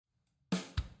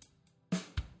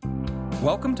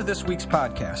Welcome to this week's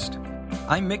podcast.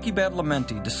 I'm Mickey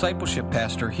Badalamenti, Discipleship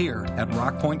Pastor here at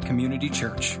Rock Point Community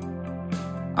Church.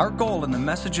 Our goal in the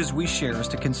messages we share is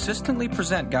to consistently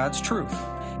present God's truth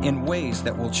in ways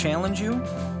that will challenge you,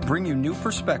 bring you new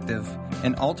perspective,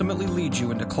 and ultimately lead you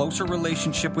into closer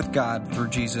relationship with God through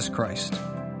Jesus Christ.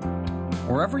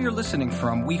 Wherever you're listening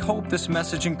from, we hope this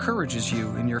message encourages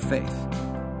you in your faith.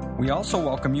 We also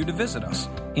welcome you to visit us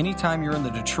anytime you're in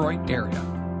the Detroit area.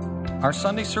 Our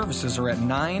Sunday services are at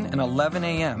 9 and 11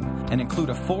 a.m. and include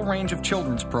a full range of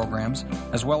children's programs,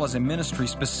 as well as a ministry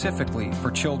specifically for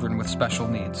children with special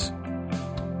needs.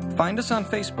 Find us on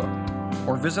Facebook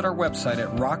or visit our website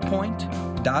at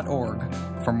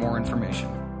rockpoint.org for more information.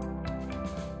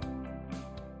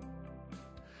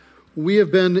 We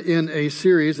have been in a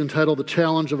series entitled The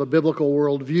Challenge of a Biblical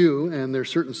Worldview, and there are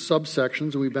certain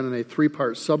subsections. We've been in a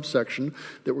three-part subsection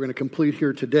that we're going to complete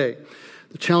here today.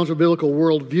 The challenge of biblical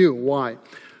worldview. Why?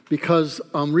 Because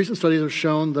recent studies have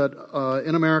shown that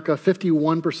in America,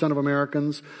 51% of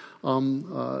Americans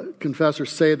confess or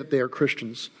say that they are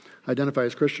Christians, identify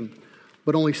as Christian.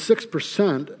 But only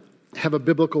 6% have a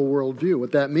biblical worldview.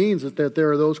 What that means is that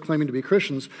there are those claiming to be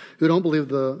Christians who don't believe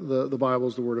the Bible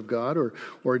is the Word of God, or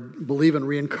believe in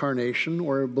reincarnation,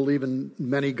 or believe in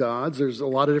many gods. There's a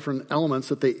lot of different elements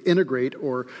that they integrate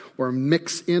or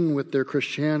mix in with their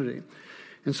Christianity.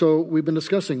 And so we've been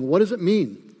discussing, what does it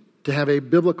mean to have a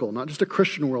biblical, not just a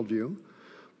Christian worldview,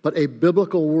 but a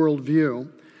biblical worldview?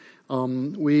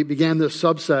 We began this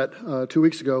subset 2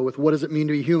 weeks ago with what does it mean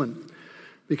to be human?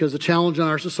 Because the challenge in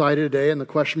our society today and the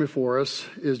question before us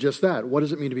is just that. What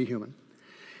does it mean to be human?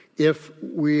 If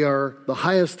we are the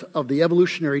highest of the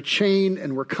evolutionary chain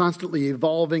and we're constantly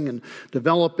evolving and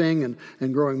developing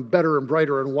and growing better and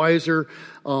brighter and wiser,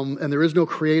 and there is no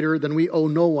creator, then we owe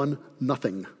no one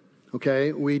nothing.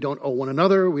 Okay, we don't owe one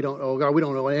another, we don't owe God, we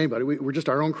don't owe anybody. We're just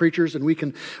our own creatures, and we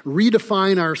can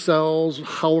redefine ourselves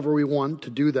however we want to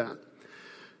do that,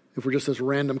 if we're just this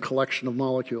random collection of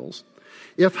molecules.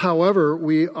 If, however,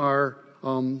 we are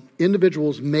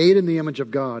individuals made in the image of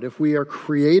God, if we are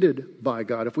created by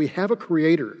God, if we have a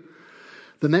creator,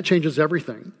 then that changes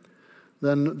everything.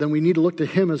 Then we need to look to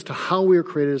Him as to how we are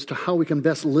created, as to how we can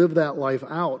best live that life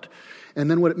out. And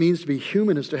then what it means to be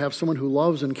human is to have someone who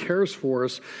loves and cares for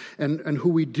us and who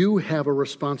we do have a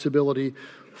responsibility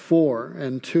for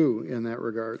and to in that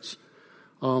regards.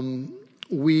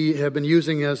 We have been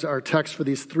using as our text for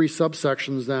these three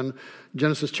subsections then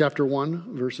Genesis chapter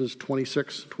 1, verses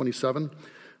 26, 27.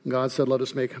 God said, "Let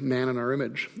us make man in our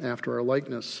image, after our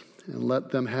likeness, and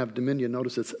let them have dominion."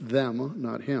 Notice it's them,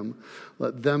 not him.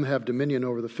 "Let them have dominion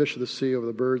over the fish of the sea, over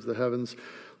the birds of the heavens,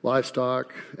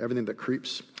 livestock, everything that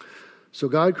creeps." So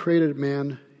God created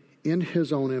man in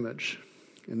His own image,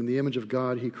 and in the image of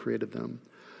God He created them.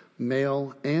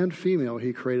 Male and female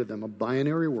He created them, a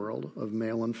binary world of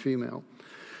male and female.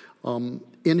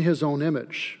 In His own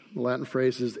image, the Latin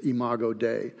phrase is imago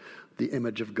Dei, the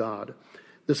image of God.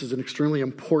 This is an extremely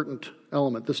important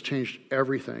element. This changed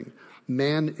everything.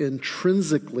 Man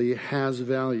intrinsically has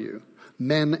value.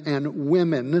 Men and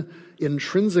women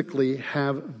intrinsically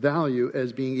have value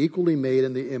as being equally made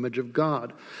in the image of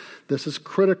God. This is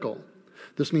critical.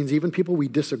 This means even people we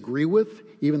disagree with,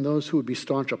 even those who would be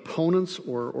staunch opponents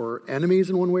or enemies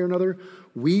in one way or another,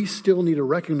 we still need to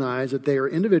recognize that they are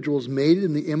individuals made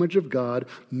in the image of God,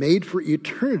 made for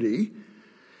eternity,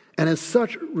 and as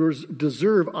such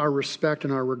deserve our respect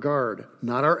and our regard.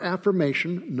 Not our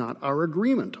affirmation, not our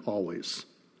agreement always,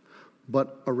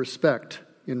 but a respect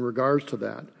in regards to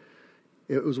that.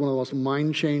 It was one of the most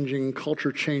mind-changing,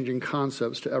 culture-changing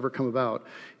concepts to ever come about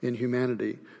in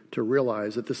humanity, to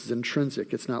realize that this is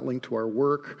intrinsic. It's not linked to our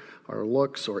work, our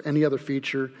looks, or any other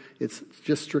feature. It's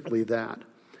just strictly that.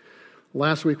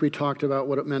 Last week we talked about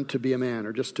what it meant to be a man,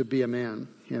 or just to be a man,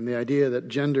 and the idea that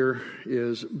gender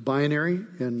is binary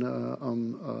in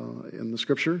the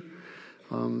Scripture.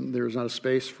 There is not a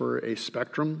space for a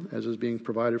spectrum, as is being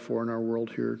provided for in our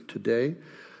world here today.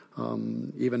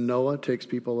 Even Noah takes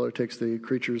the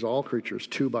creatures, all creatures,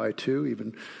 2 by 2.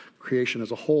 Even creation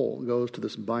as a whole goes to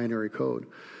this binary code.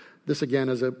 This, again,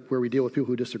 is where we deal with people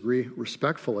who disagree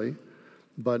respectfully,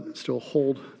 but still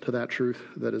hold to that truth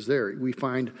that is there. We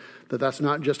find that that's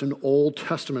not just an Old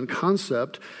Testament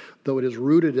concept, though it is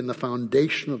rooted in the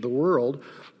foundation of the world,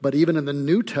 but even in the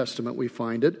New Testament we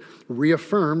find it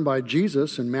reaffirmed by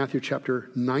Jesus in Matthew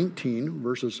chapter 19,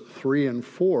 verses 3 and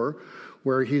 4,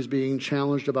 where he's being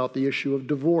challenged about the issue of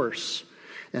divorce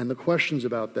and the questions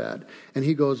about that. And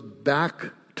he goes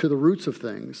back to the roots of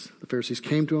things. The Pharisees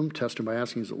came to him, tested him by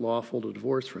asking, "Is it lawful to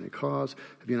divorce for any cause?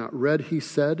 Have you not read," he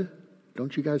said,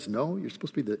 "don't you guys know? You're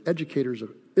supposed to be the educators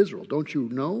of Israel. Don't you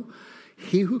know?"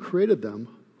 He who created them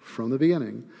from the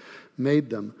beginning made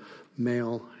them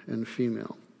male and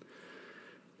female.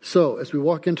 So, as we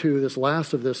walk into this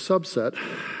last of this subset,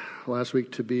 last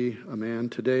week to be a man,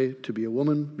 today to be a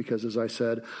woman, because as I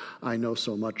said, I know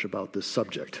so much about this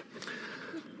subject.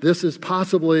 This is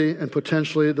possibly and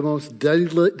potentially the most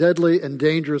deadly and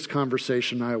dangerous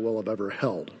conversation I will have ever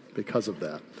held because of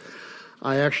that.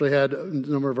 I actually had a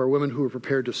number of our women who were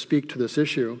prepared to speak to this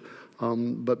issue,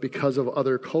 but because of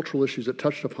other cultural issues it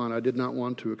touched upon, I did not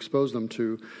want to expose them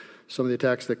to some of the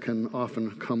attacks that can often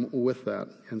come with that.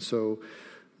 And so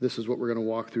this is what we're going to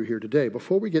walk through here today.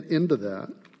 Before we get into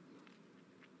that,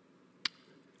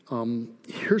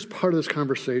 here's part of this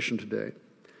conversation today.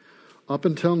 Up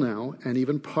until now, and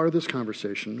even part of this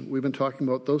conversation, we've been talking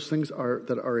about those things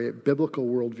that are a biblical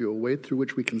worldview, a way through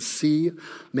which we can see,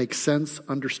 make sense,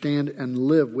 understand, and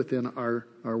live within our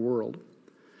world.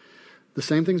 The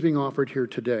same thing's being offered here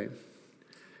today.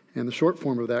 And the short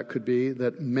form of that could be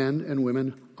that men and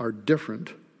women are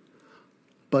different,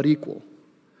 but equal.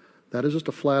 That is just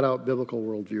a flat-out biblical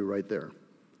worldview right there.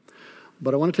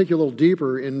 But I want to take you a little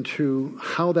deeper into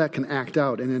how that can act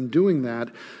out. And in doing that,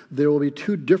 there will be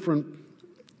two different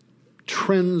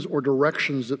trends or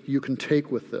directions that you can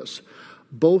take with this,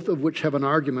 both of which have an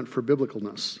argument for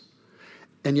biblicalness.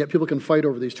 And yet people can fight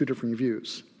over these two different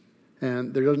views.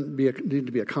 And there doesn't need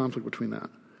to be a conflict between that.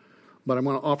 But I'm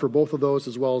going to offer both of those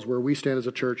as well as where we stand as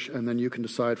a church, and then you can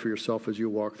decide for yourself as you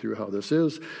walk through how this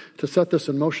is. To set this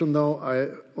in motion, though, I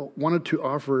wanted to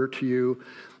offer to you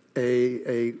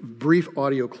a brief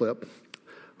audio clip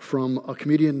from a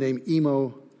comedian named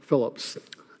Emo Phillips.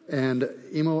 And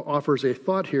Emo offers a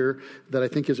thought here that I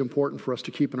think is important for us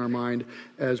to keep in our mind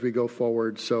as we go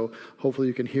forward. So hopefully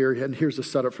you can hear, and here's the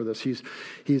setup for this. He's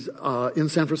in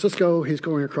San Francisco. He's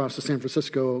going across the San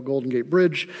Francisco Golden Gate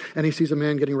Bridge, and he sees a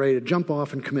man getting ready to jump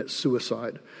off and commit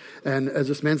suicide. And as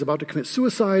this man's about to commit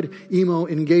suicide, Emo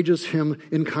engages him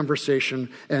in conversation,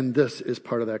 and this is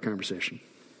part of that conversation.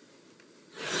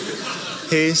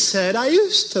 He said, I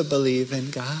used to believe in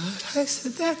God. I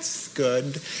said, that's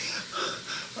good.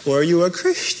 Were you a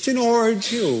Christian or a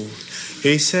Jew?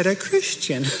 He said, a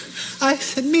Christian. I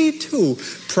said, me too.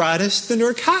 Protestant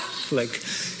or Catholic?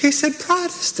 He said,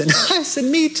 Protestant. I said,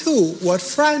 me too. What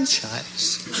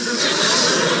franchise?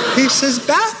 He says,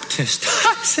 Baptist.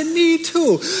 I said, me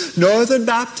too. Northern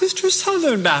Baptist or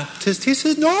Southern Baptist? He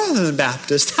says, Northern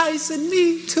Baptist. I said,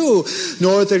 me too.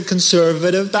 Northern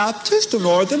Conservative Baptist or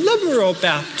Northern Liberal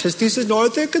Baptist? He says,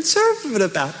 Northern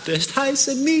Conservative Baptist. I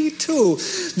said, me too.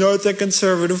 Northern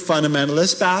Conservative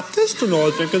Fundamentalist Baptist or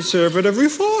Northern Conservative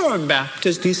Reformed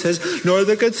Baptist? He says,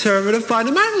 Northern Conservative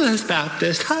Fundamentalist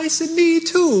Baptist. I said, me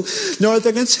too.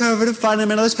 Northern Conservative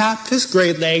Fundamentalist Baptist,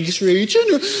 Great Lakes region,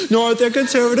 or Northern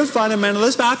Conservative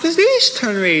Fundamentalist Baptist,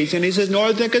 Eastern region? He says,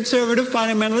 Northern Conservative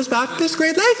Fundamentalist Baptist,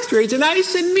 Great Lakes region. I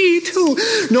said, me too.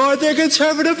 Northern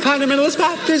Conservative Fundamentalist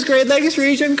Baptist, Great Lakes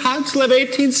region, Council of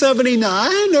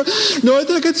 1879, or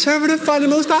Northern Conservative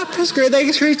Fundamentalist Baptist, Great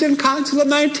Lakes region, Council of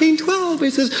 1912. He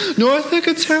says, Northern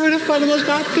Conservative Fundamentalist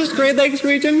Baptist, Great Lakes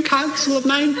region, Council of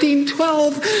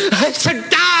 1912. I said,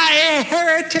 die,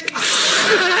 heretic!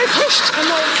 And I pushed him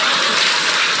over.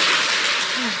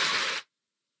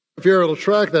 If you're able to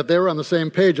track that, they were on the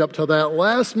same page up to that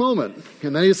last moment.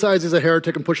 And then he decides he's a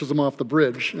heretic and pushes him off the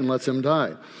bridge and lets him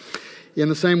die. In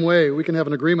the same way, we can have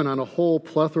an agreement on a whole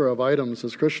plethora of items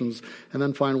as Christians and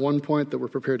then find one point that we're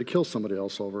prepared to kill somebody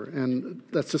else over. And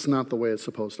that's just not the way it's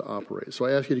supposed to operate. So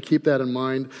I ask you to keep that in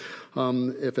mind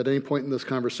if at any point in this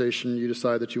conversation you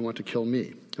decide that you want to kill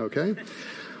me, okay?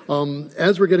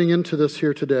 As we're getting into this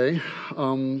here today,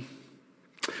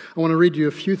 I want to read you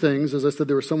a few things. As I said,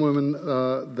 there were some women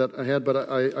that I had, but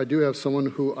I do have someone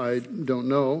who I don't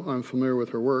know. I'm familiar with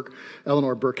her work.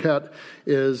 Eleanor Burkett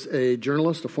is a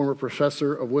journalist, a former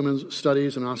professor of women's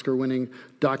studies, an Oscar-winning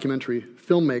documentary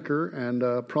filmmaker, and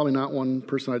probably not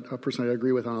a person I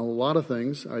agree with on a lot of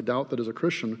things. I doubt that as a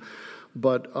Christian.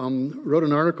 But wrote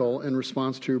an article in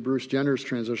response to Bruce Jenner's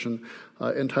transition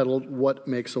entitled, What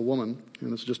Makes a Woman?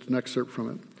 And this is just an excerpt from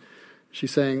it.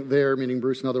 She's saying there, meaning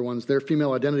Bruce and other ones, their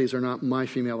female identities are not my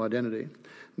female identity.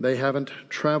 They haven't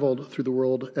traveled through the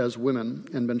world as women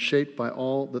and been shaped by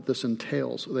all that this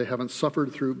entails. They haven't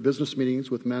suffered through business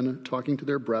meetings with men talking to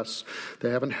their breasts. They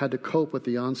haven't had to cope with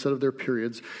the onset of their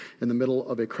periods in the middle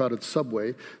of a crowded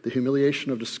subway, the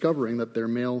humiliation of discovering that their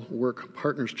male work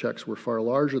partners' checks were far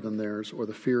larger than theirs, or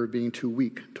the fear of being too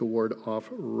weak to ward off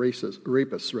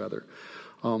rapists.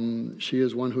 She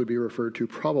is one who would be referred to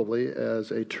probably as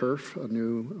a TERF, a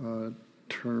new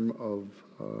term of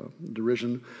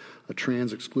a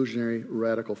trans exclusionary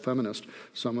radical feminist,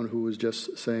 someone who was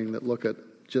just saying that look at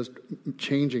just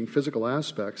changing physical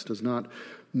aspects does not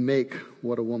make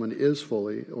what a woman is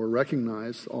fully or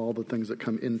recognize all the things that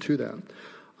come into that.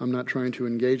 I'm not trying to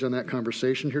engage on that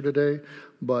conversation here today,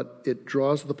 but it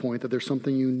draws to the point that there's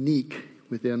something unique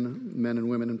within men and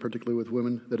women, and particularly with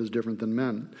women, that is different than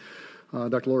men.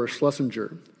 Dr. Laura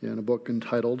Schlesinger, in a book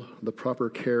entitled The Proper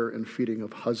Care and Feeding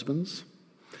of Husbands,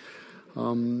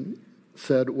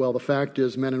 said, well, the fact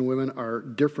is men and women are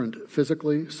different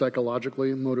physically,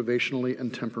 psychologically, motivationally,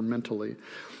 and temperamentally.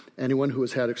 Anyone who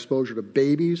has had exposure to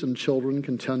babies and children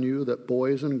can tell you that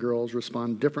boys and girls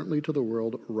respond differently to the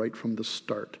world right from the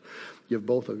start. You have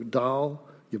both of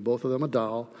them a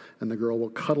doll, and the girl will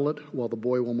cuddle it, while the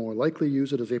boy will more likely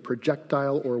use it as a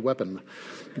projectile or weapon.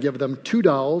 Give them two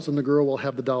dolls, and the girl will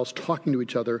have the dolls talking to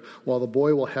each other, while the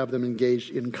boy will have them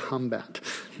engaged in combat.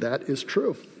 That is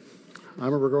true. I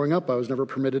remember growing up, I was never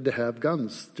permitted to have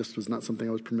guns. Just was not something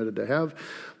I was permitted to have.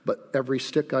 But every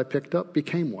stick I picked up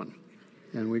became one.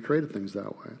 And we created things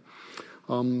that way.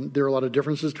 There are a lot of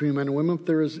differences between men and women. But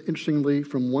there is, interestingly,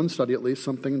 from one study at least,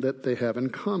 something that they have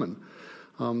in common.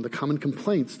 The common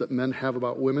complaints that men have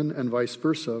about women and vice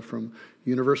versa, from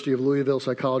University of Louisville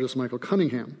psychologist Michael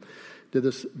Cunningham did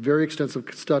this very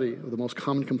extensive study of the most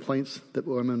common complaints that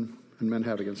women and men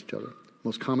have against each other.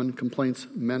 Most common complaints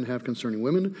men have concerning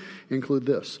women include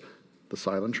this: the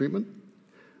silent treatment,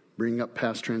 bringing up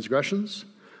past transgressions,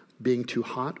 being too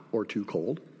hot or too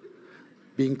cold,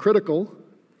 being critical,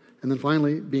 and then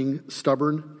finally being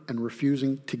stubborn and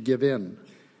refusing to give in.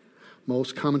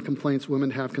 Most common complaints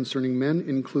women have concerning men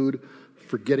include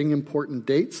forgetting important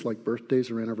dates like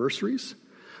birthdays or anniversaries,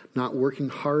 not working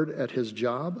hard at his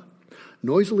job,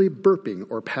 noisily burping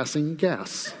or passing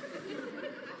gas,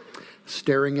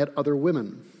 staring at other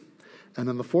women, and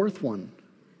then the fourth one,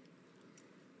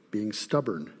 being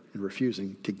stubborn and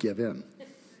refusing to give in.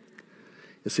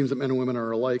 It seems that men and women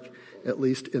are alike, at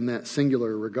least in that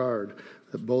singular regard,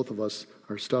 that both of us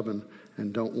are stubborn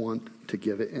and don't want to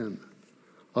give it in.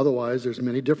 Otherwise, there's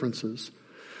many differences.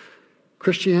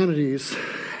 Christianity's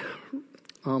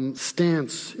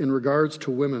stance in regards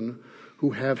to women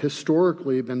who have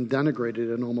historically been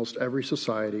denigrated in almost every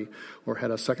society or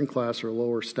had a second-class or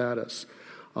lower status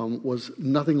was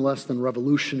nothing less than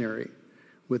revolutionary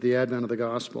with the advent of the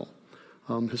gospel.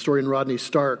 Historian Rodney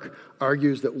Stark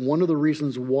argues that one of the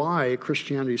reasons why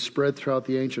Christianity spread throughout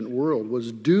the ancient world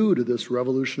was due to this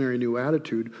revolutionary new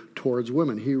attitude towards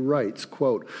women. He writes,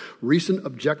 quote, "Recent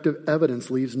objective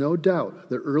evidence leaves no doubt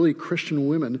that early Christian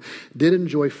women did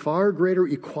enjoy far greater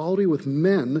equality with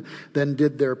men than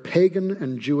did their pagan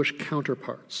and Jewish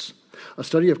counterparts. A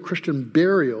study of Christian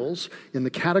burials in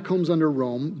the catacombs under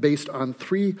Rome, based on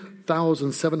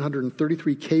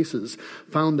 3,733 cases,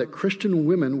 found that Christian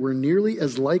women were nearly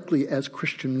as likely as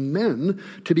Christian men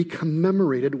to be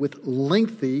commemorated with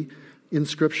lengthy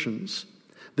inscriptions.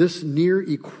 This near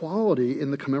equality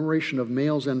in the commemoration of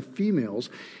males and females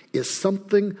is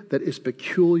something that is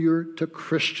peculiar to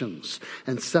Christians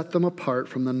and set them apart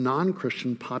from the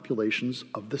non-Christian populations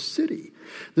of the city.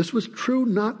 This was true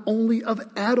not only of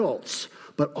adults,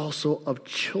 but also of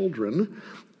children,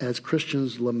 as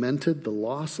Christians lamented the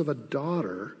loss of a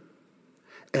daughter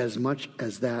as much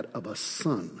as that of a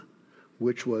son,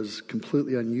 which was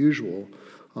completely unusual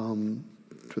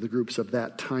for the groups of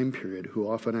that time period, who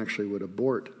often actually would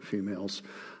abort females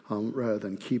rather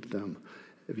than keep them,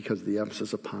 because of the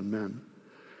emphasis upon men.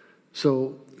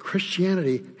 So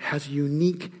Christianity has a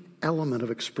unique element of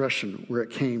expression where it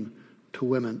came to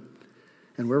women.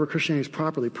 And wherever Christianity is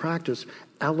properly practiced,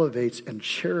 elevates and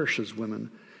cherishes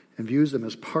women and views them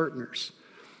as partners.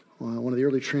 One of the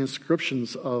early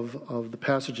transcriptions of the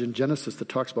passage in Genesis that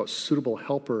talks about suitable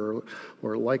helper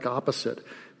or like opposite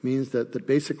means that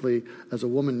basically, as a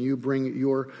woman, you bring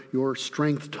your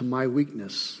strength to my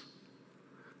weakness,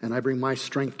 and I bring my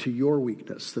strength to your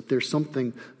weakness, that there's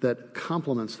something that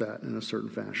complements that in a certain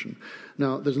fashion.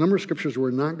 Now, there's a number of scriptures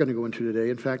we're not going to go into today.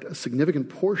 In fact, a significant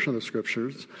portion of the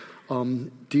scriptures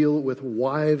deal with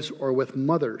wives or with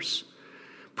mothers.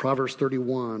 Proverbs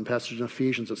 31, passage in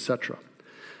Ephesians, etc.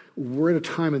 We're at a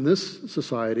time in this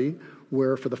society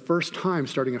where for the first time,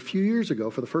 starting a few years ago,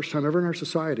 for the first time ever in our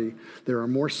society, there are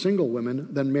more single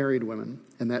women than married women,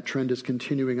 and that trend is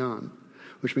continuing on,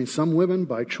 which means some women,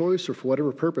 by choice or for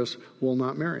whatever purpose, will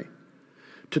not marry.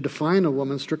 To define a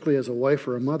woman strictly as a wife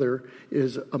or a mother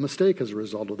is a mistake as a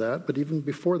result of that, but even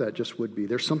before that just would be.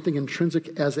 There's something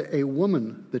intrinsic as a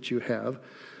woman that you have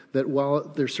that,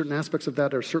 while there's certain aspects of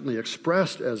that are certainly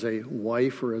expressed as a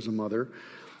wife or as a mother,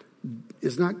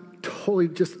 is not totally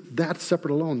just that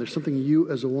separate alone. There's something in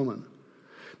you as a woman.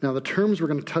 Now, the terms we're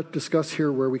going to discuss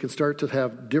here where we can start to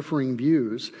have differing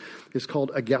views is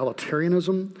called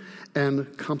egalitarianism and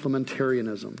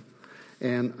complementarianism.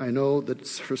 And I know that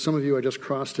for some of you, I just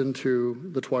crossed into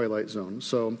the twilight zone,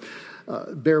 so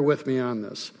bear with me on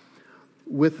this.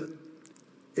 With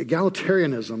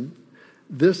egalitarianism,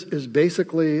 this is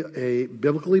basically a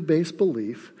biblically based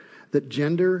belief that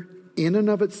gender in and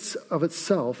of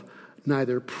itself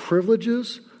neither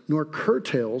privileges nor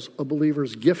curtails a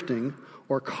believer's gifting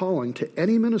or calling to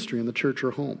any ministry in the church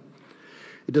or home.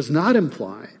 It does not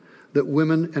imply that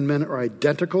women and men are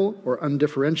identical or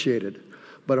undifferentiated,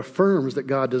 but affirms that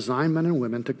God designed men and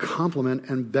women to complement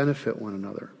and benefit one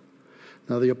another.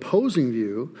 Now, the opposing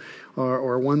view,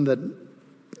 or one that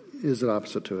is the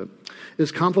opposite to it,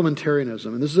 is complementarianism.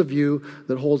 And this is a view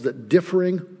that holds that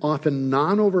differing, often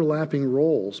non-overlapping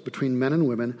roles between men and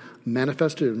women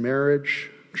manifested in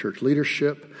marriage, church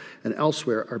leadership, and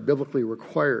elsewhere are biblically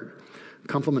required.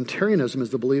 Complementarianism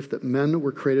is the belief that men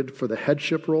were created for the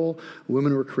headship role,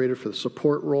 women were created for the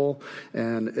support role,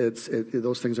 and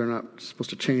those things are not supposed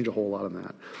to change a whole lot on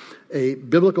that. A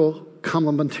biblical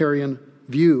complementarian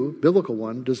view, biblical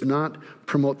one, does not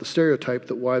promote the stereotype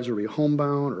that wives are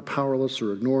homebound or powerless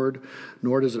or ignored,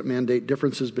 nor does it mandate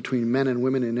differences between men and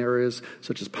women in areas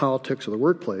such as politics or the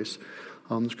workplace.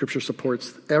 Scripture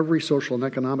supports every social and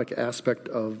economic aspect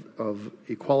of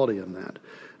equality in that,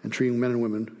 and treating men and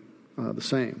women the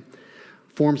same.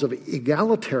 Forms of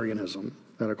egalitarianism,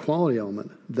 that equality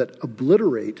element, that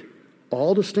obliterate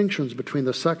all distinctions between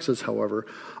the sexes, however,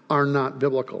 are not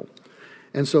biblical.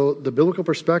 And so the biblical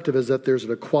perspective is that there's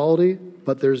an equality,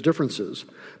 but there's differences.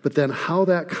 But then how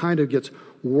that kind of gets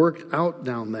worked out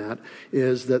down that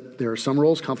is that there are some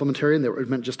roles, complementary, and that are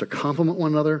meant just to complement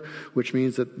one another, which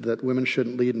means that women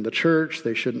shouldn't lead in the church,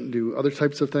 they shouldn't do other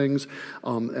types of things,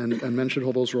 and men should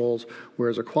hold those roles,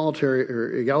 whereas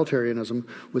egalitarianism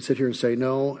would sit here and say,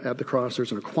 no, at the cross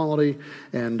there's an equality,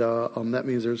 and that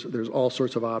means there's all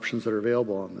sorts of options that are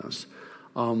available on this.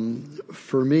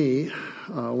 For me,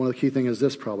 one of the key things is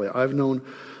this probably. I've known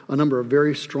a number of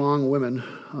very strong women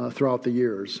throughout the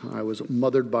years. I was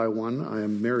mothered by one. I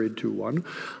am married to one.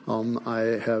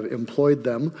 I have employed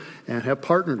them and have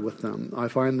partnered with them. I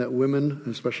find that women,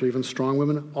 especially even strong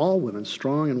women, all women,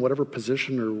 strong in whatever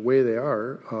position or way they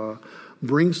are,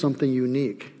 bring something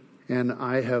unique. And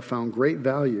I have found great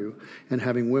value in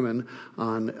having women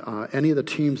on any of the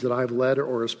teams that I've led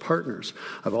or as partners.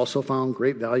 I've also found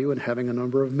great value in having a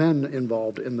number of men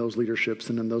involved in those leaderships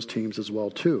and in those teams as well,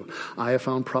 too. I have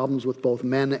found problems with both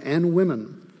men and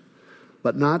women,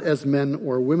 but not as men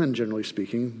or women, generally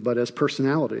speaking, but as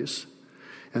personalities.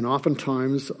 And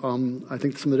oftentimes, I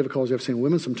think some of the difficulties I've seen in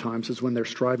women sometimes is when they're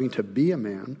striving to be a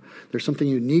man. There's something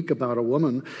unique about a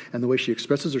woman and the way she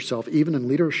expresses herself, even in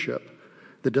leadership,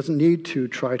 that doesn't need to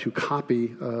try to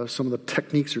copy some of the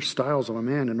techniques or styles of a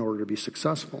man in order to be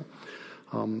successful.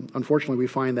 Unfortunately, we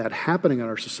find that happening in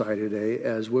our society today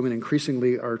as women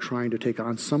increasingly are trying to take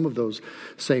on some of those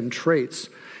same traits.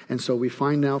 And so we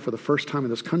find now for the first time in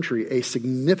this country a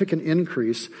significant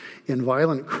increase in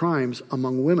violent crimes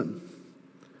among women,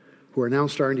 who are now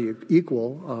starting to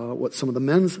equal what some of the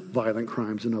men's violent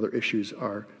crimes and other issues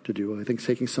are to do. And I think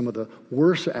taking some of the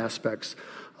worst aspects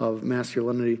of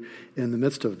masculinity in the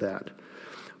midst of that.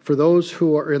 For those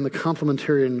who are in the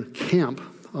complementarian camp,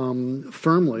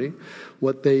 firmly,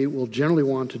 what they will generally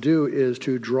want to do is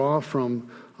to draw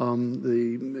from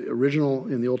the original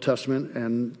in the Old Testament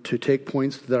and to take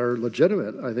points that are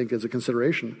legitimate, I think, as a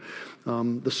consideration.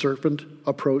 The serpent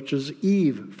approaches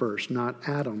Eve first, not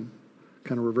Adam,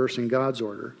 kind of reversing God's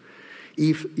order.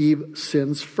 Eve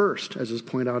sins first, as is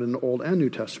pointed out in the Old and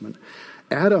New Testament.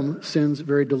 Adam sins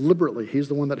very deliberately. He's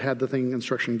the one that had the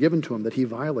instruction given to him that he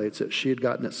violates it. She had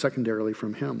gotten it secondarily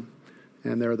from him.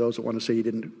 And there are those that want to say he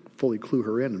didn't fully clue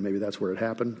her in, and maybe that's where it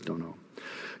happened. Don't know.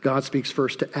 God speaks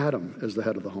first to Adam as the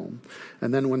head of the home.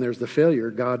 And then when there's the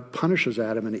failure, God punishes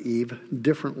Adam and Eve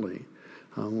differently.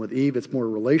 With Eve, it's more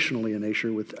relationally in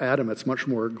nature. With Adam, it's much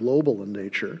more global in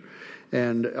nature.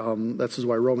 And this is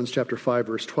why Romans chapter 5,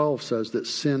 verse 12 says that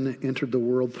sin entered the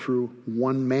world through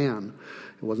one man.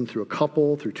 It wasn't through a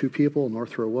couple, through two people, nor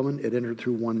through a woman. It entered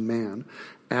through one man.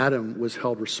 Adam was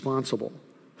held responsible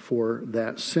for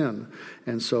that sin.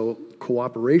 And so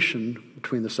cooperation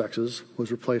between the sexes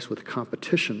was replaced with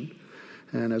competition.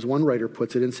 And as one writer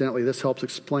puts it, incidentally, this helps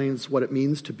explains what it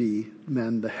means to be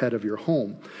men, the head of your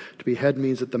home. To be head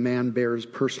means that the man bears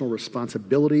personal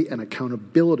responsibility and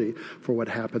accountability for what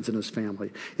happens in his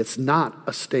family. It's not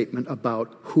a statement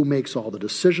about who makes all the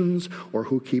decisions or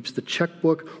who keeps the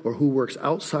checkbook or who works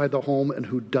outside the home and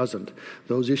who doesn't.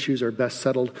 Those issues are best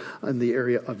settled in the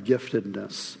area of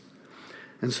giftedness.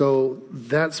 And so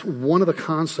that's one of the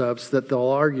concepts that they'll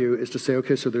argue is to say,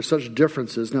 okay, so there's such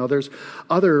differences. Now, there's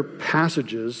other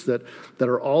passages that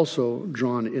are also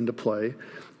drawn into play.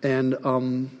 And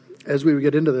as we would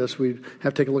get into this, we'd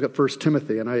have to take a look at 1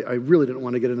 Timothy. And I really didn't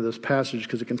want to get into this passage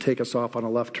because it can take us off on a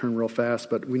left turn real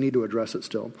fast, but we need to address it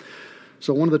still.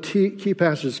 So one of the key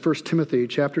passages is 1 Timothy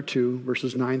chapter 2,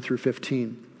 verses 9 through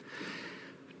 15.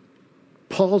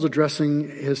 Paul's addressing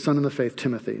his son in the faith,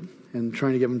 Timothy, and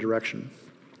trying to give him direction.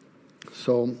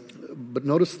 So, but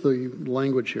notice the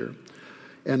language here.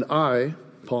 And I,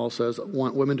 Paul says,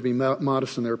 want women to be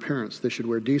modest in their appearance. They should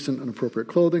wear decent and appropriate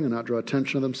clothing and not draw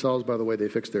attention to themselves by the way they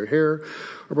fix their hair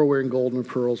or by wearing gold and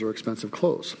pearls or expensive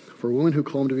clothes. For women who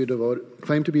claim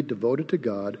to be devoted to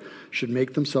God should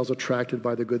make themselves attracted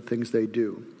by the good things they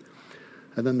do.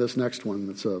 And then this next one,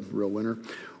 that's a real winner.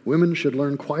 Women should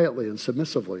learn quietly and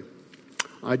submissively.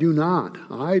 I do not.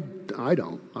 I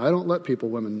don't. I don't let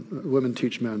women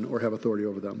teach men or have authority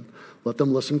over them. Let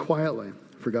them listen quietly.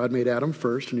 For God made Adam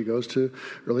first, and he goes to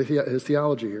his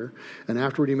theology here, and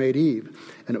afterward he made Eve.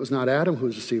 And it was not Adam who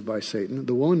was deceived by Satan,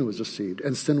 the woman was deceived,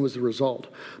 and sin was the result.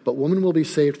 But woman will be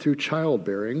saved through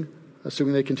childbearing,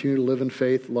 assuming they continue to live in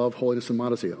faith, love, holiness, and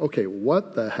modesty. Okay,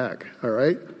 what the heck, all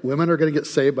right? Women are going to get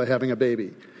saved by having a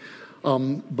baby.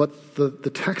 But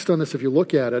the text on this, if you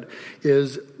look at it,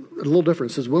 is a little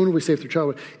different. It says women will be saved through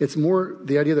childbirth. It's more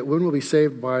the idea that women will be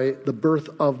saved by the birth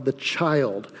of the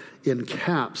child, in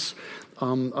caps.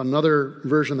 Another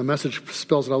version, the Message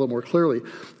spells it out a little more clearly.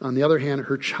 On the other hand,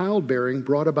 her childbearing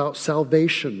brought about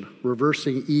salvation,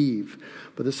 reversing Eve.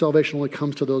 But this salvation only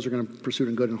comes to those who are going to pursue it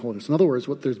in good and holiness. In other words,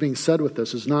 what there's being said with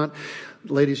this is not,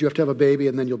 ladies, you have to have a baby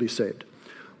and then you'll be saved.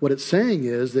 What it's saying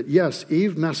is that, yes,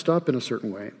 Eve messed up in a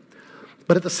certain way.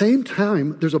 But at the same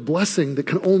time, there's a blessing that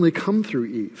can only come through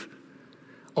Eve.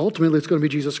 Ultimately, it's going to be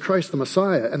Jesus Christ, the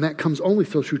Messiah, and that comes only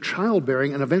through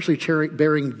childbearing and eventually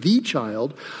bearing the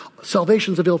child.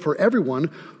 Salvation's available for everyone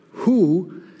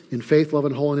who, in faith, love,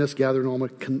 and holiness, gather in all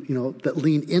that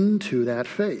lean into that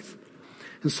faith.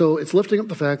 And so it's lifting up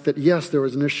the fact that, yes, there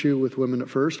was an issue with women at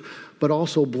first, but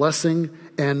also blessing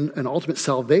and ultimate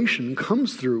salvation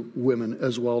comes through women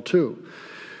as well, too.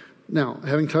 Now,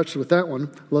 having touched with that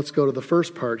one, let's go to the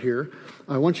first part here.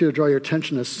 I want you to draw your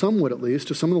attention, as somewhat at least,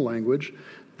 to some of the language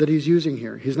that he's using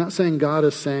here. He's not saying God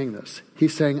is saying this.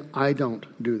 He's saying, I don't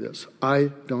do this.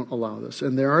 I don't allow this.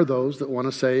 And there are those that want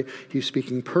to say he's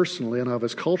speaking personally and of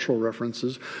his cultural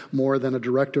references more than a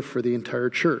directive for the entire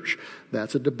church.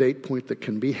 That's a debate point that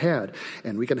can be had.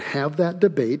 And we can have that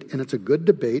debate, and it's a good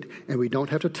debate, and we don't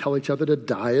have to tell each other to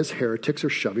die as heretics or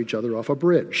shove each other off a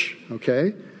bridge.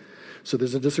 Okay? So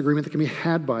there's a disagreement that can be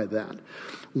had by that.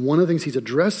 One of the things he's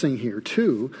addressing here,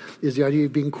 too, is the idea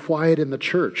of being quiet in the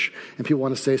church. And people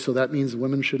want to say, so that means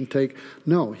women shouldn't take...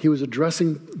 No, he was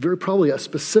addressing very probably a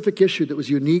specific issue that was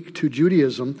unique to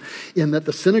Judaism, in that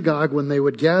the synagogue, when they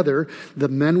would gather, the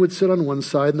men would sit on one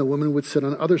side and the women would sit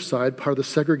on the other side, part of the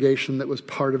segregation that was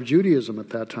part of Judaism at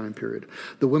that time period.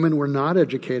 The women were not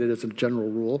educated as a general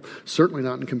rule, certainly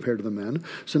not in compared to the men.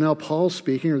 So now Paul's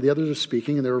speaking, or the others are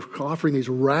speaking, and they're offering these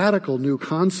radical new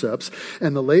concepts,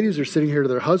 and the ladies are sitting here to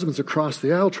their husbands across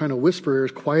the aisle trying to whisper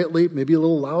quietly, maybe a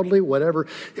little loudly, whatever.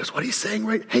 Here's what he's saying,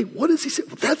 right? Hey, what is he saying?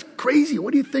 Well, that's crazy.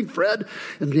 What do you think, Fred?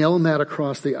 And yelling that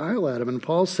across the aisle at him. And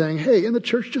Paul's saying, hey, in the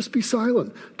church, just be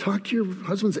silent. Talk to your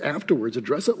husbands afterwards.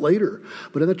 Address it later.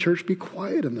 But in the church, be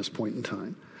quiet in this point in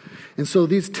time. And so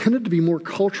these tended to be more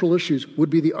cultural issues,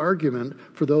 would be the argument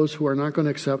for those who are not going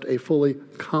to accept a fully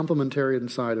complementarian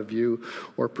side of view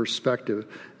or perspective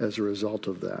as a result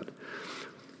of that.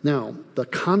 Now, the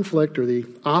conflict, or the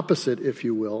opposite, if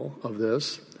you will, of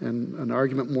this, and an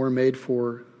argument more made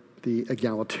for the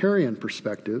egalitarian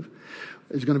perspective,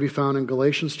 is going to be found in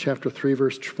Galatians chapter 3,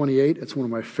 verse 28. It's one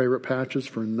of my favorite passages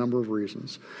for a number of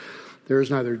reasons. There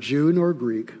is neither Jew nor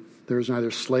Greek. There is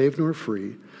neither slave nor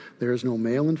free. There is no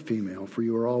male and female, for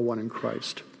you are all one in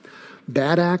Christ.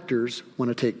 Bad actors want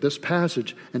to take this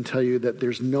passage and tell you that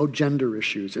there's no gender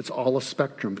issues. It's all a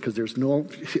spectrum because there's no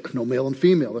male and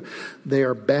female. They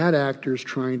are bad actors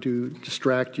trying to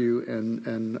distract you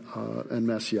and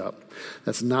mess you up.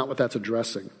 That's not what that's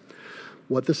addressing.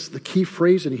 The key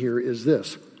phrase in here is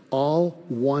this: all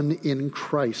one in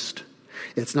Christ.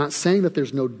 It's not saying that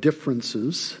there's no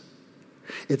differences.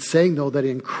 It's saying, though, that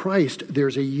in Christ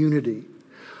there's a unity.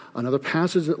 Another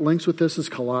passage that links with this is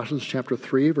Colossians chapter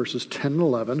 3, verses 10 and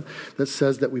 11, that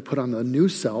says that we put on the new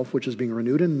self, which is being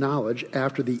renewed in knowledge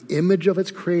after the image of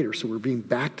its creator. So we're being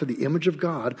back to the image of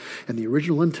God and the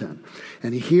original intent.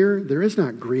 And here, there is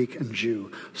not Greek and Jew,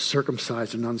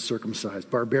 circumcised and uncircumcised,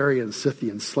 barbarian,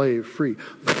 Scythian, slave, free.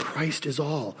 But Christ is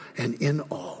all and in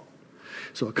all.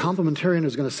 So a complementarian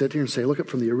is going to sit here and say, look,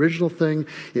 from the original thing,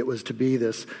 it was to be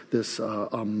this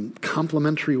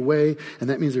complementary way, and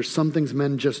that means there's some things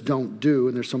men just don't do,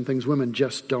 and there's some things women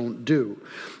just don't do.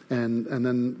 And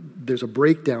then there's a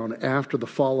breakdown after the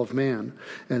fall of man,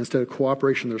 and instead of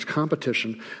cooperation, there's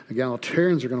competition.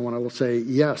 Egalitarians are going to want to say,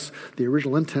 yes, the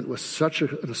original intent was such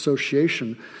an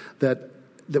association that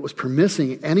was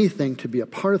permitting anything to be a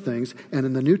part of things, and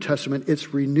in the New Testament,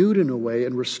 it's renewed in a way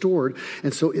and restored.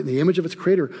 And so in the image of its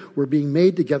creator, we're being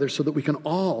made together so that we can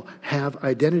all have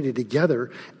identity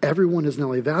together. Everyone is not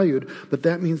only valued, but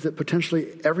that means that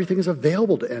potentially everything is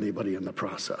available to anybody in the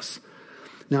process.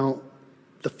 Now,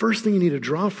 the first thing you need to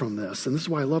draw from this, and this is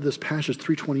why I love this passage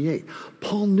 3:28,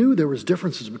 Paul knew there was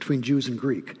differences between Jews and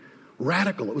Greek.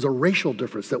 Radical. It was a racial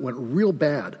difference that went real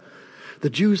bad. The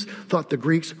Jews thought the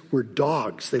Greeks were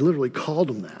dogs. They literally called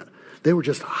them that. They were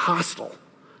just hostile.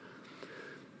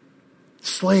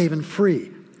 Slave and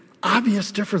free.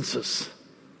 Obvious differences.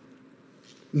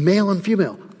 Male and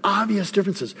female. Obvious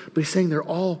differences. But he's saying they're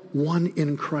all one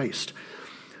in Christ.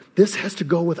 This has to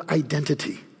go with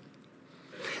identity.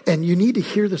 And you need to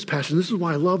hear this passage. This is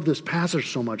why I love this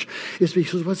passage so much. Is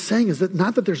because what it's saying is that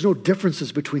not that there's no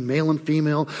differences between male and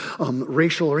female,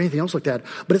 racial or anything else like that,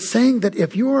 but it's saying that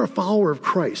if you are a follower of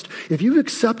Christ, if you've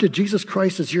accepted Jesus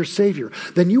Christ as your Savior,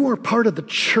 then you are part of the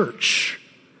church.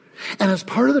 And as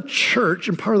part of the church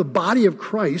and part of the body of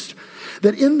Christ,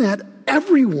 that in that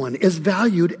everyone is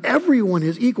valued, everyone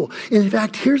is equal. And in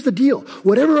fact, here's the deal.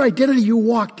 Whatever identity you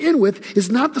walked in with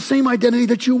is not the same identity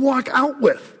that you walk out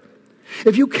with.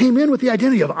 If you came in with the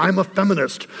identity of I'm a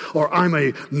feminist, or I'm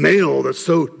a male that's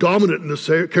so dominant in this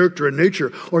character and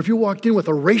nature, or if you walked in with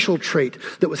a racial trait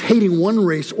that was hating one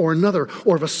race or another,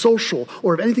 or of a social,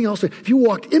 or of anything else, if you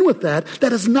walked in with that,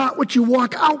 that is not what you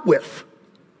walk out with.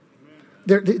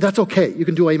 That's okay. You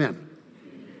can do amen.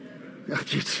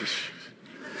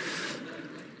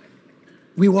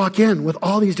 We walk in with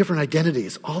all these different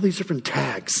identities, all these different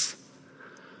tags.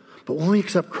 But when we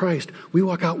accept Christ, we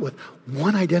walk out with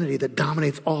one identity that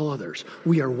dominates all others.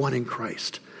 We are one in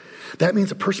Christ. That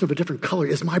means a person of a different color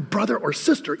is my brother or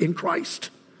sister in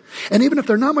Christ. And even if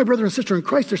they're not my brother and sister in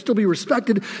Christ, they'll still be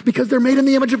respected because they're made in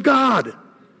the image of God. Amen.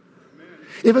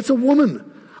 If it's a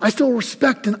woman, I still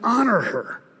respect and honor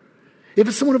her. If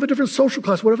it's someone of a different social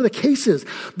class, whatever the case is.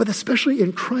 But especially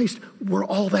in Christ,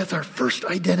 that's our first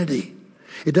identity.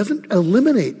 It doesn't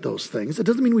eliminate those things. It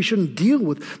doesn't mean we shouldn't deal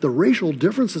with the racial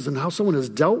differences in how someone is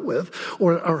dealt with,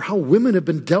 or how women have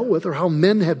been dealt with, or how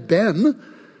men have been.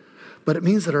 But it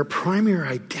means that our primary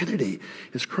identity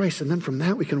is Christ. And then from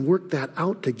that, we can work that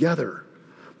out together.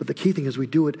 But the key thing is we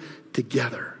do it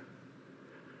together.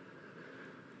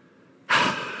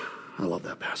 I love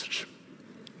that passage.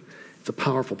 It's a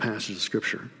powerful passage of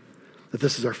Scripture, that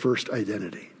this is our first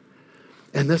identity.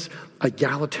 And this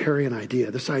egalitarian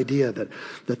idea, this idea that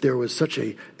there was such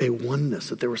a oneness,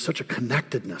 that there was such a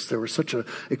connectedness, there was such a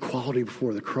equality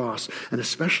before the cross, and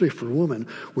especially for women,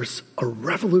 was a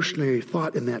revolutionary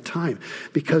thought in that time.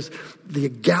 Because the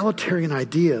egalitarian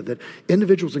idea that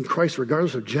individuals in Christ,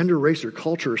 regardless of gender, race, or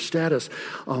culture, or status,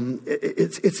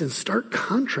 it's in stark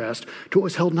contrast to what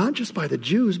was held not just by the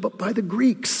Jews, but by the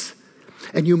Greeks.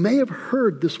 And you may have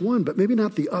heard this one, but maybe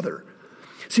not the other.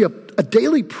 See, a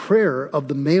daily prayer of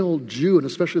the male Jew, and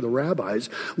especially the rabbis,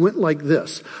 went like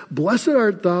this. Blessed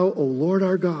art thou, O Lord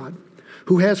our God,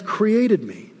 who has created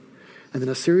me. And then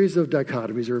a series of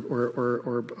dichotomies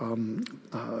or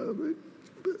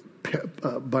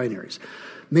binaries.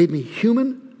 Made me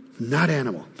human, not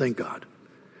animal, thank God.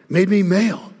 Made me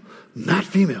male, not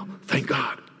female, thank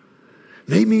God.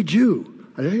 Made me Jew.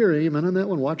 I didn't hear an amen on that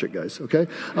one. Watch it, guys, okay?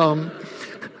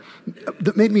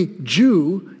 That made me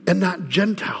Jew and not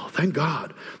Gentile, thank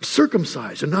God.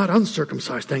 Circumcised and not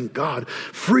uncircumcised, thank God.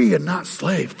 Free and not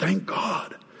slave, thank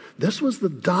God. This was the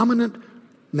dominant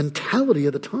mentality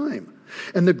of the time.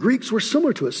 And the Greeks were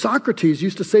similar to it. Socrates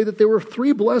used to say that there were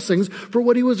 3 blessings for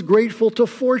what he was grateful to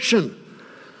fortune.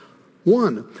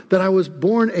 1, that I was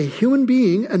born a human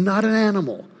being and not an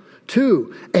animal.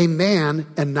 2, a man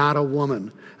and not a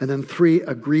woman. And then 3,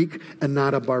 a Greek and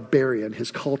not a barbarian.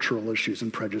 His cultural issues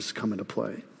and prejudices come into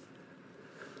play.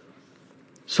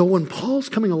 So when Paul's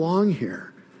coming along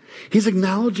here, he's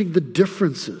acknowledging the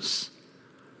differences.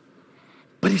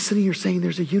 But he's sitting here saying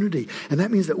there's a unity. And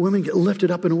that means that women get lifted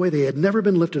up in a way they had never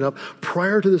been lifted up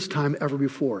prior to this time ever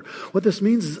before. What this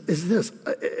means is this.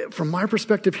 From my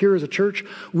perspective here as a church,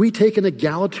 we take an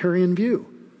egalitarian view.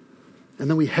 And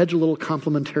then we hedge a little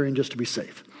complementarian just to be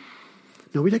safe.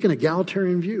 No, we take an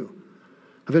egalitarian view.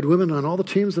 I've had women on all the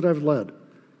teams that I've led.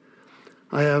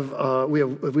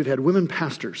 We've had women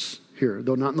pastors here,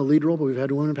 though not in the lead role, but we've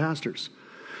had women pastors.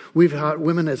 We've had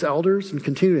women as elders and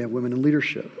continue to have women in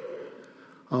leadership.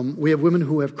 We have women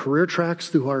who have career tracks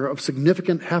who are of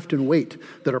significant heft and weight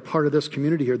that are part of this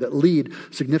community here that lead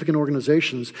significant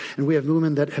organizations. And we have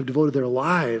women that have devoted their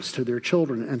lives to their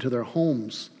children and to their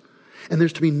homes. And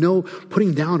there's to be no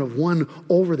putting down of one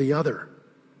over the other.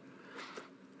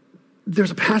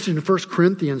 There's a passage in 1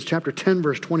 Corinthians chapter 10,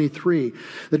 verse 23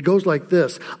 that goes like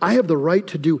this. I have the right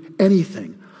to do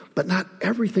anything, but not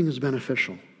everything is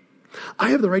beneficial. I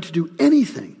have the right to do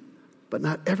anything, but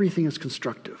not everything is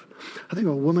constructive. I think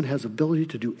a woman has ability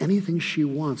to do anything she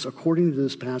wants according to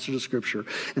this passage of Scripture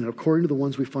and according to the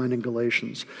ones we find in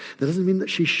Galatians. That doesn't mean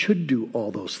that she should do all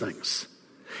those things.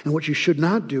 And what you should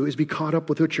not do is be caught up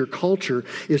with what your culture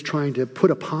is trying to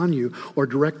put upon you or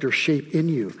direct or shape in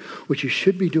you. What you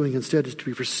should be doing instead is to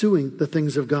be pursuing the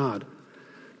things of God.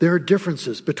 There are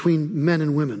differences between men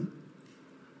and women.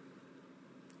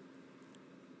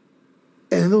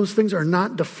 And those things are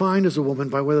not defined as a woman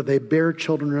by whether they bear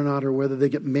children or not or whether they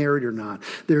get married or not.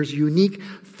 There's a unique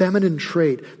feminine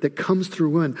trait that comes through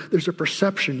women. There's a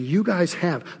perception you guys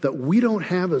have that we don't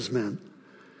have as men.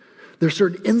 There's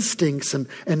certain instincts and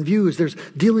views. There's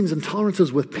dealings and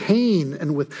tolerances with pain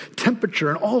and with temperature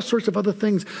and all sorts of other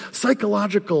things,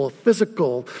 psychological,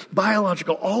 physical,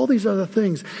 biological, all these other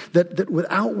things that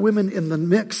without women in the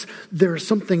mix, there's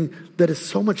something that is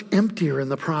so much emptier in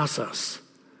the process.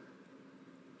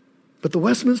 But the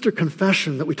Westminster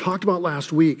Confession that we talked about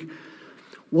last week,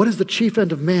 what is the chief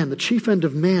end of man? The chief end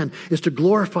of man is to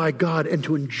glorify God and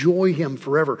to enjoy Him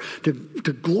forever. To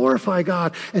glorify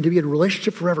God and to be in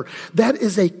relationship forever. That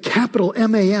is a capital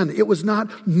M-A-N. It was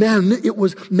not men, it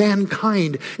was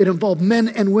mankind. It involved men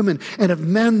and women. And of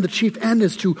men, the chief end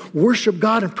is to worship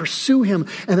God and pursue Him.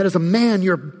 And that as a man,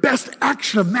 your best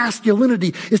action of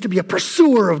masculinity is to be a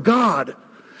pursuer of God.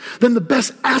 Then the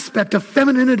best aspect of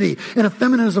femininity and of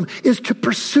feminism is to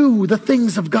pursue the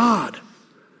things of God.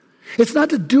 It's not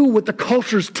to do what the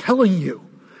culture's telling you.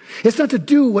 It's not to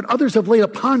do what others have laid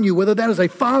upon you, whether that is a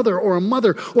father or a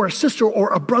mother or a sister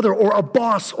or a brother or a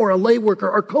boss or a lay worker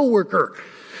or co-worker.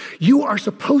 You are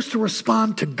supposed to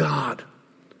respond to God.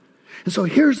 And so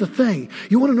here's the thing.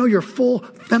 You want to know your full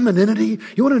femininity?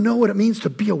 You want to know what it means to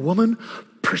be a woman?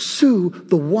 Pursue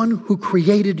the one who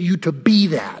created you to be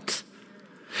that.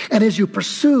 And as you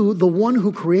pursue the one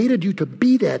who created you to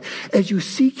be that, as you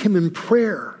seek Him in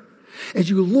prayer, as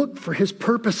you look for His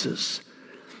purposes,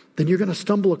 then you're going to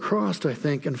stumble across, I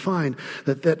think, and find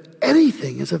that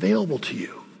anything is available to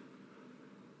you.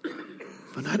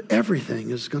 But not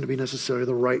everything is going to be necessarily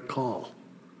the right call.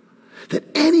 That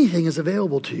anything is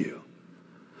available to you,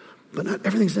 but not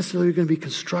everything is necessarily going to be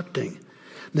constructing.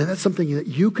 Now that's something that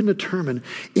you can determine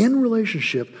in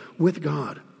relationship with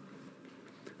God.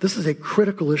 This is a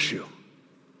critical issue.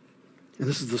 And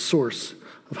this is the source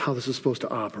of how this is supposed to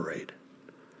operate.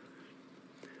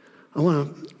 I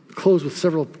want to close with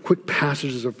several quick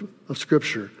passages of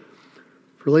Scripture,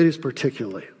 for ladies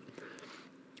particularly.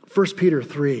 1 Peter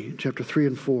 3, chapter 3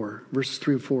 and 4, verses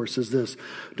 3 and 4 says this,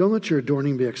 don't let your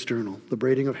adorning be external, the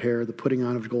braiding of hair, the putting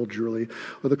on of gold jewelry,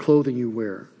 or the clothing you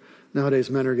wear. Nowadays,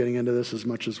 men are getting into this as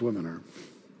much as women are.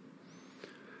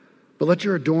 But let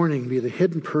your adorning be the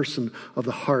hidden person of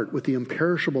the heart with the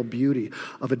imperishable beauty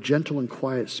of a gentle and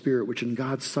quiet spirit, which in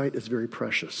God's sight is very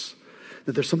precious.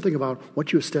 That there's something about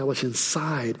what you establish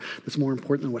inside that's more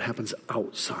important than what happens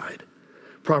outside.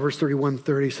 Proverbs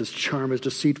 31:30 says, charm is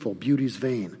deceitful, beauty is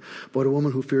vain, but a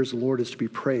woman who fears the Lord is to be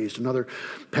praised. Another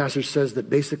passage says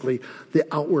that basically the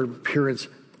outward appearance,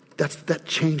 that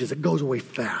changes, it goes away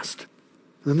fast.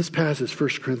 And then this passage, 1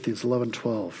 Corinthians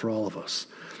 11:12 for all of us.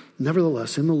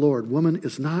 Nevertheless, in the Lord, woman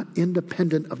is not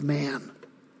independent of man,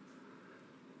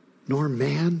 nor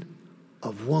man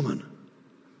of woman.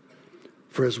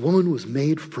 For as woman was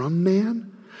made from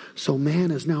man, so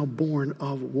man is now born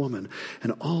of woman,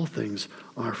 and all things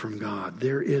are from God.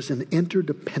 There is an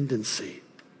interdependency.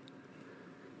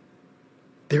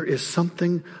 There is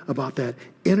something about that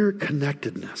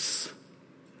interconnectedness.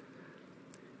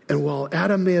 And while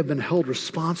Adam may have been held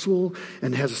responsible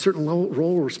and has a certain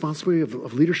role or responsibility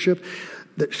of leadership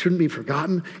that shouldn't be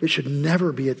forgotten, it should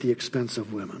never be at the expense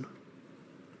of women.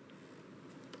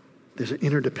 There's an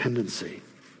interdependency.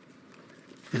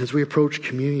 And as we approach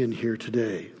communion here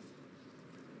today,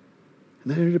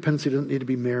 and that interdependency doesn't need to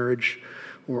be marriage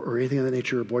or anything of that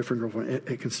nature, or boyfriend, girlfriend.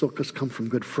 It can still just come from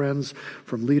good friends,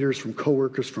 from leaders, from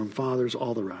co-workers, from fathers,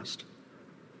 all the rest.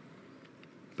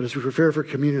 But as we prepare for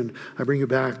communion, I bring you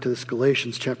back to this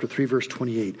Galatians chapter 3, verse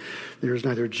 28. There is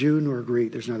neither Jew nor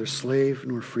Greek. There's neither slave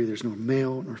nor free. There's no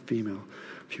male nor female.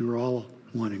 For you are all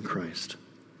one in Christ.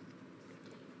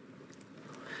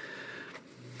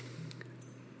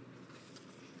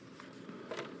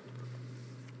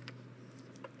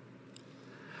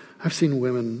 I've seen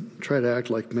women try to act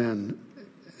like men,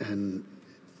 and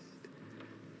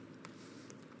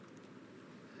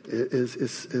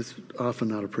it's often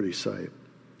not a pretty sight.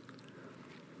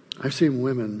 I've seen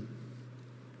women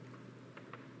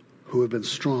who have been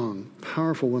strong,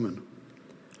 powerful women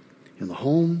in the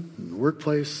home, in the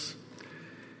workplace,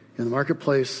 in the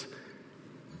marketplace,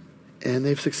 and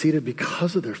they've succeeded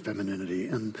because of their femininity.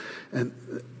 And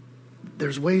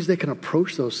there's ways they can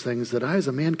approach those things that I, as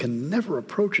a man, can never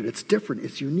approach it. It's different.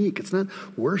 It's unique. It's not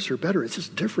worse or better. It's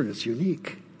just different. It's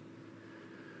unique.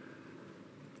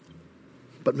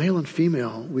 But male and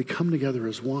female, we come together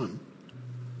as one.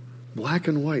 Black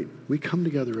and white, we come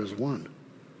together as one.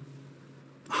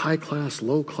 High class,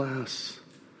 low class,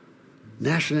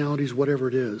 nationalities, whatever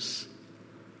it is.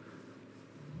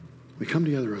 We come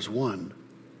together as one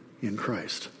in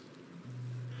Christ.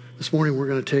 This morning we're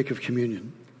going to take of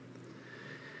communion.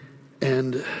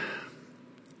 And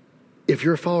if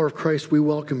you're a follower of Christ, we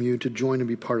welcome you to join and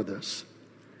be part of this.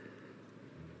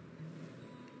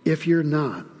 If you're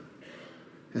not,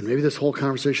 and maybe this whole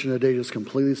conversation today just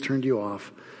completely has turned you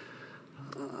off,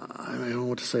 I don't know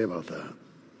what to say about that.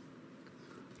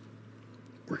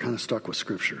 We're kind of stuck with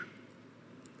Scripture.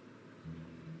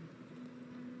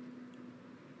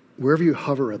 Wherever you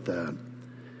hover at that,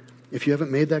 if you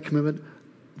haven't made that commitment,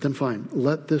 then fine.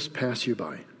 Let this pass you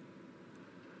by.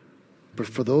 But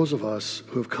for those of us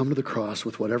who have come to the cross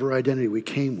with whatever identity we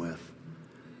came with,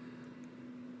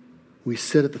 we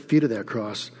sit at the feet of that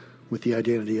cross with the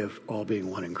identity of all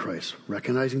being one in Christ,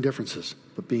 recognizing differences,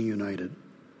 but being united.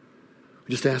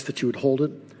 We just ask that you would hold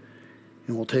it,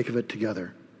 and we'll take of it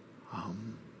together.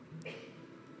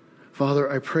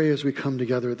 Father, I pray as we come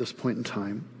together at this point in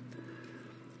time,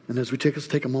 and as we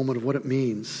take a moment of what it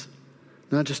means,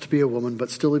 not just to be a woman, but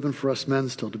still even for us men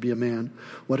still to be a man,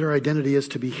 what our identity is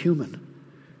to be human,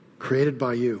 created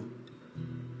by you,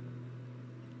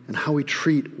 and how we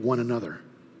treat one another,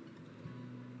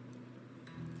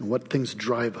 and what things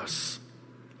drive us.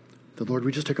 That, Lord,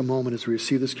 we just take a moment as we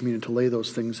receive this communion to lay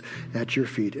those things at your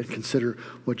feet and consider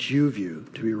what you view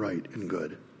to be right and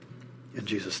good. In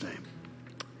Jesus' name,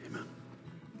 amen.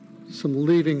 Some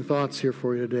leaving thoughts here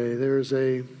for you today. There's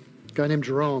a guy named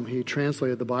Jerome. He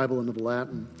translated the Bible into the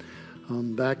Latin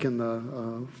back in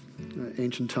the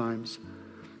ancient times.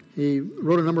 He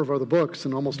wrote a number of other books,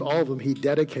 and almost all of them he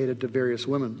dedicated to various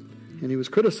women. And he was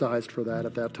criticized for that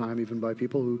at that time, even by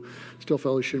people who still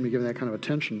felt he shouldn't be given that kind of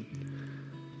attention.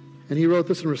 And he wrote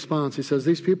this in response. He says,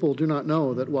 "These people do not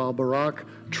know that while Barak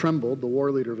trembled, the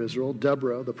war leader of Israel,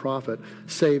 Deborah, the prophet,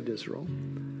 saved Israel.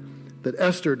 That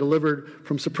Esther delivered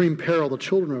from supreme peril the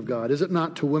children of God. Is it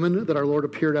not to women that our Lord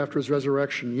appeared after his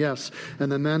resurrection? Yes,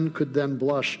 and the men could then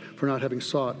blush for not having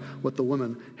sought what the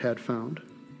women had found."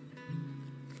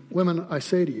 Women, I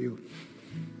say to you,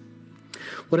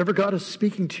 whatever God is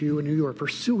speaking to you and you are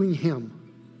pursuing him,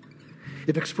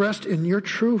 if expressed in your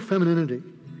true femininity,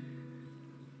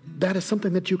 that is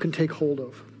something that you can take hold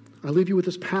of. I leave you with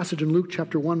this passage in Luke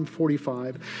chapter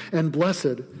 1:45. "And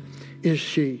blessed is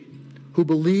she who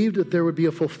believed that there would be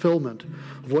a fulfillment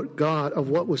of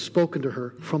what was spoken to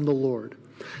her from the Lord.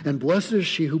 And blessed is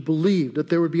she who believed that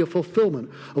there would be a fulfillment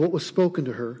of what was spoken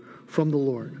to her from the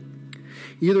Lord."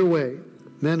 Either way,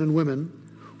 men and women,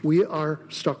 we are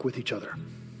stuck with each other.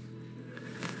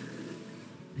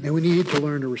 And we need to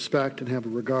learn to respect and have a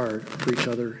regard for each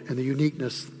other and the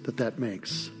uniqueness that that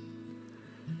makes.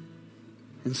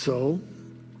 And so,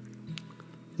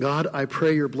 God, I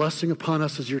pray your blessing upon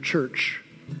us as your church.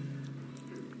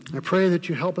 I pray that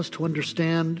you help us to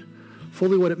understand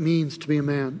fully what it means to be a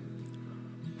man,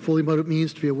 fully what it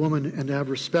means to be a woman, and to have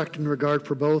respect and regard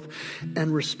for both,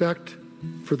 and respect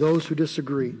for those who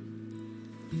disagree.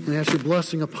 And I ask your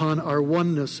blessing upon our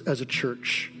oneness as a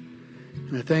church.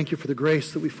 And I thank you for the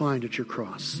grace that we find at your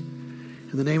cross.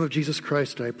 In the name of Jesus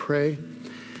Christ, I pray.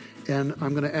 And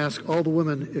I'm going to ask all the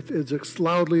women, if it's as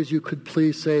loudly as you could,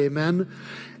 please say amen.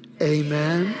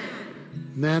 Amen.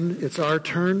 Men, it's our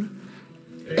turn.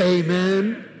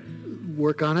 Amen.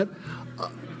 Work on it.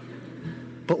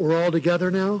 But we're all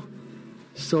together now.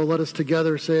 So let us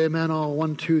together say amen. All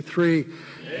 1, 2, 3.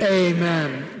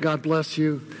 Amen. God bless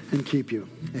you and keep you.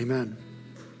 Amen.